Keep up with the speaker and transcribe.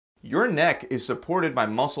Your neck is supported by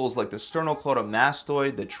muscles like the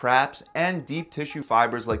sternocleidomastoid, the traps, and deep tissue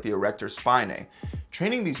fibers like the erector spinae.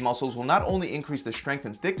 Training these muscles will not only increase the strength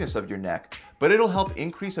and thickness of your neck, but it'll help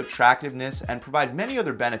increase attractiveness and provide many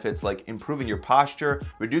other benefits like improving your posture,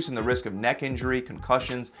 reducing the risk of neck injury,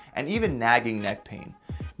 concussions, and even nagging neck pain.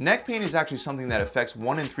 Neck pain is actually something that affects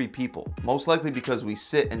 1 in 3 people, most likely because we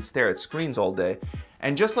sit and stare at screens all day.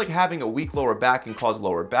 And just like having a weak lower back can cause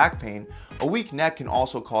lower back pain, a weak neck can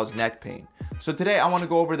also cause neck pain. So today I want to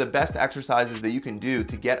go over the best exercises that you can do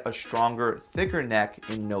to get a stronger, thicker neck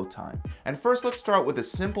in no time. And first, let's start with a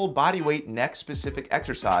simple bodyweight neck specific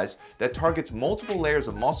exercise that targets multiple layers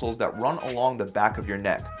of muscles that run along the back of your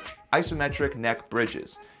neck. Isometric neck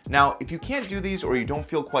bridges. Now, if you can't do these or you don't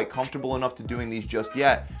feel quite comfortable enough to doing these just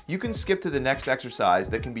yet, you can skip to the next exercise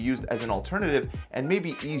that can be used as an alternative and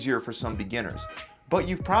maybe easier for some beginners. But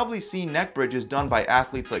you've probably seen neck bridges done by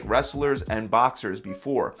athletes like wrestlers and boxers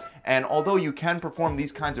before. And although you can perform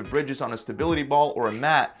these kinds of bridges on a stability ball or a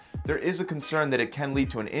mat, there is a concern that it can lead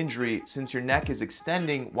to an injury since your neck is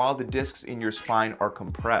extending while the discs in your spine are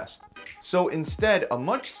compressed. So instead, a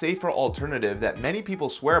much safer alternative that many people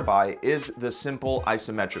swear by is the simple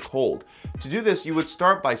isometric hold. To do this, you would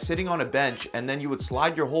start by sitting on a bench and then you would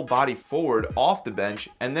slide your whole body forward off the bench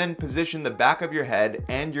and then position the back of your head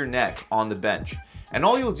and your neck on the bench. And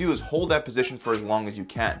all you'll do is hold that position for as long as you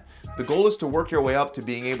can. The goal is to work your way up to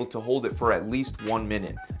being able to hold it for at least 1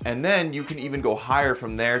 minute. And then you can even go higher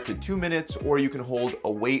from there to 2 minutes, or you can hold a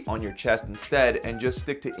weight on your chest instead and just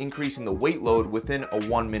stick to increasing the weight load within a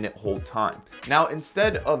 1 minute hold time. Now,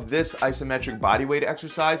 instead of this isometric bodyweight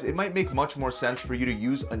exercise, it might make much more sense for you to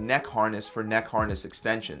use a neck harness for neck harness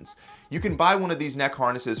extensions. You can buy one of these neck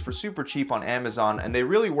harnesses for super cheap on Amazon, and they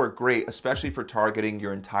really work great, especially for targeting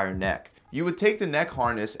your entire neck. You would take the neck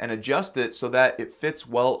harness and adjust it so that it fits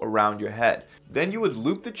well around your head. Then you would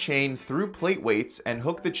loop the chain through plate weights and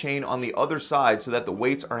hook the chain on the other side so that the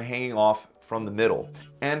weights are hanging off from the middle.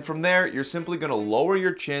 And from there, you're simply going to lower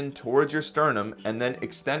your chin towards your sternum and then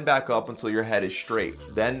extend back up until your head is straight.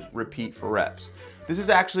 Then repeat for reps. This is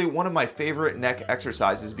actually one of my favorite neck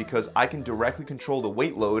exercises because I can directly control the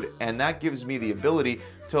weight load, and that gives me the ability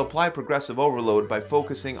to apply progressive overload by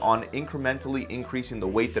focusing on incrementally increasing the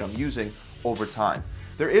weight that I'm using over time.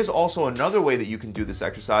 There is also another way that you can do this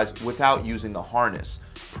exercise without using the harness: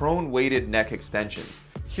 prone weighted neck extensions.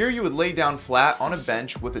 Here you would lay down flat on a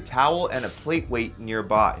bench with a towel and a plate weight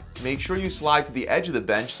nearby. Make sure you slide to the edge of the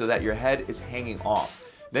bench so that your head is hanging off.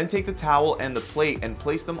 Then take the towel and the plate and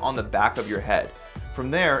place them on the back of your head. From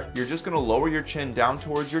there, you're just going to lower your chin down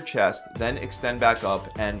towards your chest, then extend back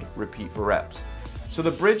up and repeat for reps. So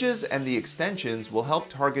the bridges and the extensions will help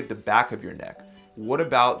target the back of your neck. What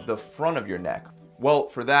about the front of your neck? Well,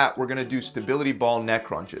 for that, we're going to do stability ball neck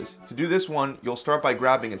crunches. To do this one, you'll start by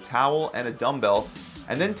grabbing a towel and a dumbbell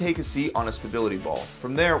and then take a seat on a stability ball.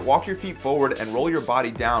 From there, walk your feet forward and roll your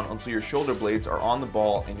body down until your shoulder blades are on the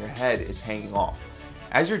ball and your head is hanging off.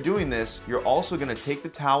 As you're doing this, you're also going to take the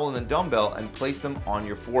towel and the dumbbell and place them on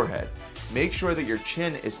your forehead. Make sure that your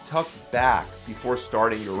chin is tucked back before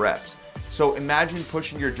starting your reps. So imagine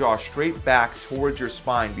pushing your jaw straight back towards your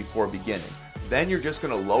spine before beginning. Then you're just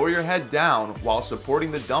going to lower your head down while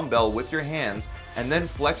supporting the dumbbell with your hands and then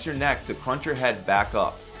flex your neck to crunch your head back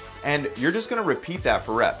up. And you're just going to repeat that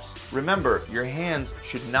for reps. Remember, your hands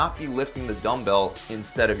should not be lifting the dumbbell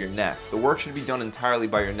instead of your neck. The work should be done entirely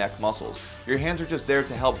by your neck muscles. Your hands are just there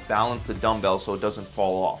to help balance the dumbbell so it doesn't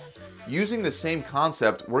fall off. Using the same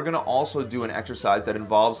concept, we're going to also do an exercise that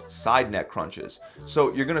involves side neck crunches.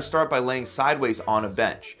 So you're going to start by laying sideways on a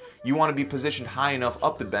bench. You want to be positioned high enough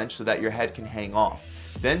up the bench so that your head can hang off.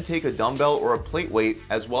 Then take a dumbbell or a plate weight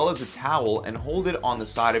as well as a towel and hold it on the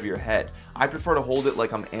side of your head. I prefer to hold it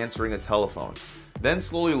like I'm answering a telephone. Then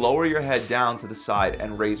slowly lower your head down to the side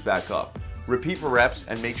and raise back up. Repeat for reps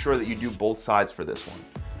and make sure that you do both sides for this one.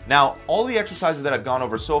 Now, all the exercises that I've gone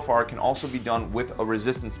over so far can also be done with a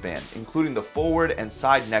resistance band, including the forward and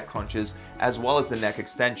side neck crunches as well as the neck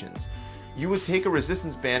extensions. You would take a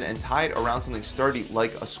resistance band and tie it around something sturdy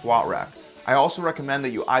like a squat rack. I also recommend that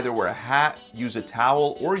you either wear a hat, use a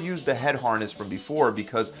towel, or use the head harness from before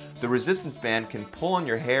because the resistance band can pull on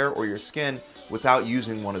your hair or your skin without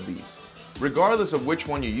using one of these. Regardless of which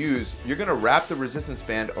one you use, you're going to wrap the resistance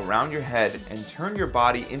band around your head and turn your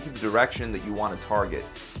body into the direction that you want to target.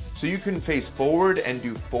 So you can face forward and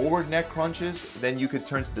do forward neck crunches, then you could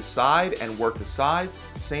turn to the side and work the sides,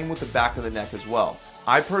 same with the back of the neck as well.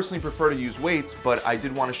 I personally prefer to use weights, but I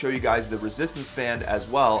did want to show you guys the resistance band as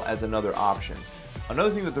well as another option. Another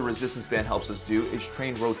thing that the resistance band helps us do is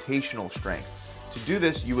train rotational strength. To do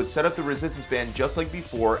this, you would set up the resistance band just like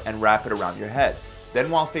before and wrap it around your head. Then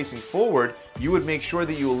while facing forward, you would make sure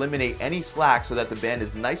that you eliminate any slack so that the band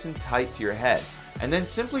is nice and tight to your head. And then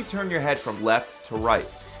simply turn your head from left to right.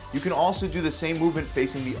 You can also do the same movement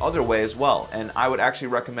facing the other way as well, and I would actually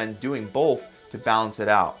recommend doing both to balance it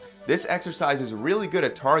out. This exercise is really good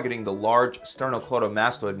at targeting the large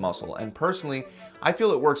sternocleidomastoid muscle, and personally, I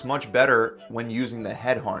feel it works much better when using the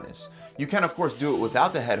head harness. You can of course do it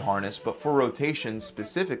without the head harness, but for rotations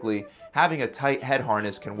specifically, having a tight head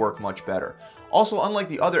harness can work much better. Also, unlike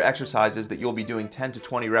the other exercises that you'll be doing 10 to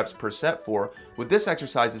 20 reps per set for, with this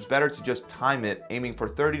exercise it's better to just time it, aiming for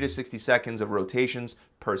 30 to 60 seconds of rotations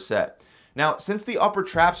per set. Now, since the upper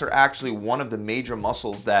traps are actually one of the major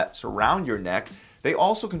muscles that surround your neck, they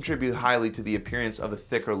also contribute highly to the appearance of a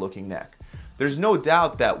thicker looking neck. There's no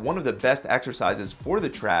doubt that one of the best exercises for the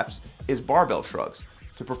traps is barbell shrugs.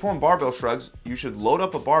 To perform barbell shrugs, you should load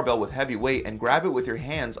up a barbell with heavy weight and grab it with your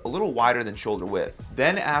hands a little wider than shoulder width.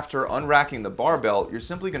 Then after unracking the barbell, you're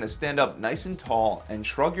simply going to stand up nice and tall and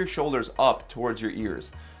shrug your shoulders up towards your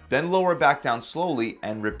ears. Then lower back down slowly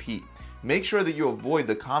and repeat. Make sure that you avoid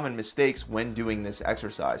the common mistakes when doing this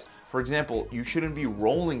exercise. For example, you shouldn't be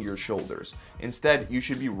rolling your shoulders. Instead, you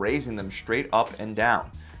should be raising them straight up and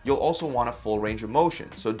down. You'll also want a full range of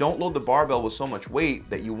motion, so don't load the barbell with so much weight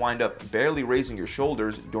that you wind up barely raising your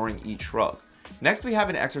shoulders during each shrug. Next, we have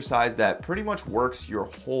an exercise that pretty much works your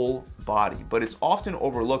whole body, but it's often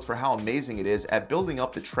overlooked for how amazing it is at building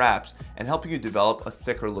up the traps and helping you develop a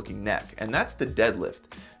thicker looking neck, and that's the deadlift.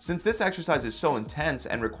 Since this exercise is so intense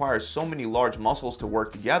and requires so many large muscles to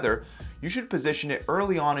work together, you should position it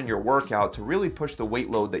early on in your workout to really push the weight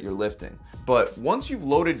load that you're lifting. But once you've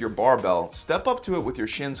loaded your barbell, step up to it with your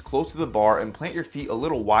shins close to the bar and plant your feet a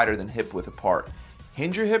little wider than hip width apart.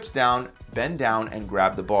 Hinge your hips down, bend down, and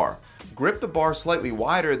grab the bar. Grip the bar slightly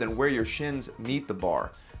wider than where your shins meet the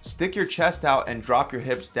bar. Stick your chest out and drop your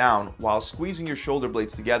hips down while squeezing your shoulder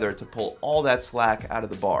blades together to pull all that slack out of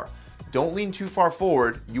the bar. Don't lean too far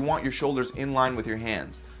forward, you want your shoulders in line with your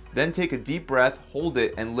hands. Then take a deep breath, hold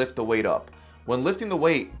it, and lift the weight up. When lifting the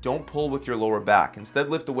weight, don't pull with your lower back. Instead,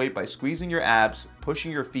 lift the weight by squeezing your abs,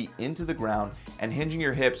 pushing your feet into the ground, and hinging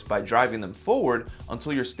your hips by driving them forward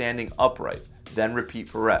until you're standing upright. Then repeat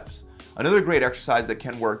for reps. Another great exercise that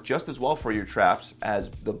can work just as well for your traps as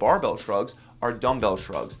the barbell shrugs are dumbbell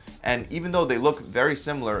shrugs. And even though they look very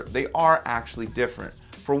similar, they are actually different.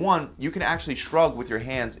 For one, you can actually shrug with your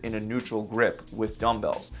hands in a neutral grip with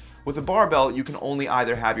dumbbells. With a barbell, you can only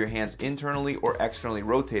either have your hands internally or externally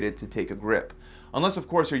rotated to take a grip. Unless of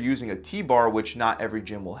course you're using a T-bar, which not every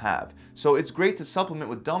gym will have. So it's great to supplement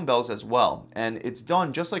with dumbbells as well, and it's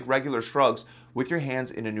done just like regular shrugs with your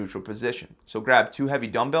hands in a neutral position. So grab 2 heavy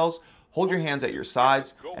dumbbells, hold your hands at your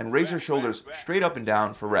sides, and raise your shoulders straight up and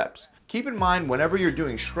down for reps. Keep in mind, whenever you're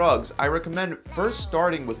doing shrugs, I recommend first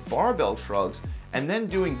starting with barbell shrugs and then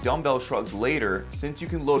doing dumbbell shrugs later, since you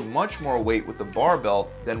can load much more weight with the barbell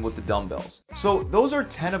than with the dumbbells. So those are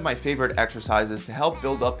 10 of my favorite exercises to help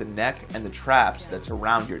build up the neck and the traps that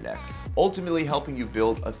surround your neck, ultimately helping you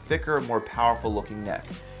build a thicker, more powerful looking neck.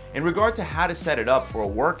 In regard to how to set it up for a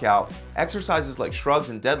workout, exercises like shrugs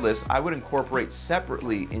and deadlifts I would incorporate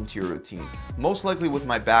separately into your routine, most likely with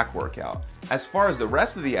my back workout. As far as the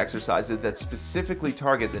rest of the exercises that specifically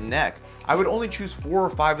target the neck, I would only choose 4 or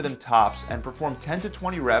 5 of them tops and perform 10 to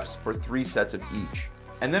 20 reps for 3 sets of each.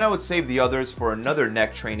 And then I would save the others for another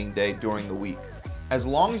neck training day during the week. As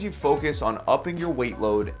long as you focus on upping your weight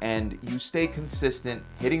load and you stay consistent,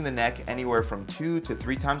 hitting the neck anywhere from 2 to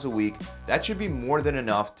 3 times a week, that should be more than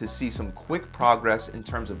enough to see some quick progress in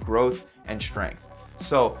terms of growth and strength.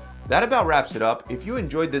 So that about wraps it up. If you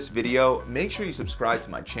enjoyed this video, make sure you subscribe to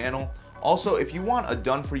my channel. Also, if you want a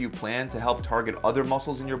done-for-you plan to help target other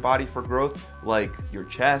muscles in your body for growth, like your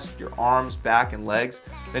chest, your arms, back, and legs,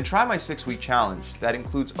 then try my 6-week challenge. That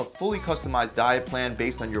includes a fully customized diet plan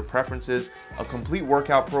based on your preferences, a complete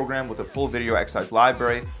workout program with a full video exercise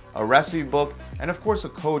library, a recipe book, and of course a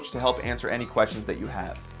coach to help answer any questions that you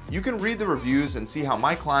have. You can read the reviews and see how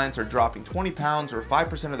my clients are dropping 20 pounds or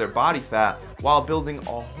 5% of their body fat while building a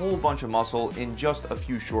whole bunch of muscle in just a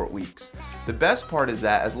few short weeks. The best part is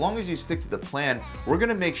that as long as you stick to the plan, we're going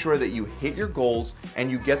to make sure that you hit your goals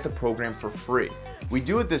and you get the program for free. We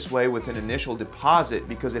do it this way with an initial deposit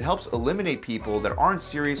because it helps eliminate people that aren't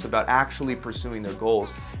serious about actually pursuing their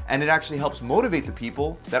goals, and it actually helps motivate the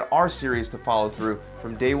people that are serious to follow through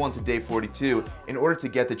from day 1 to day 42 in order to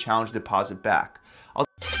get the challenge deposit back.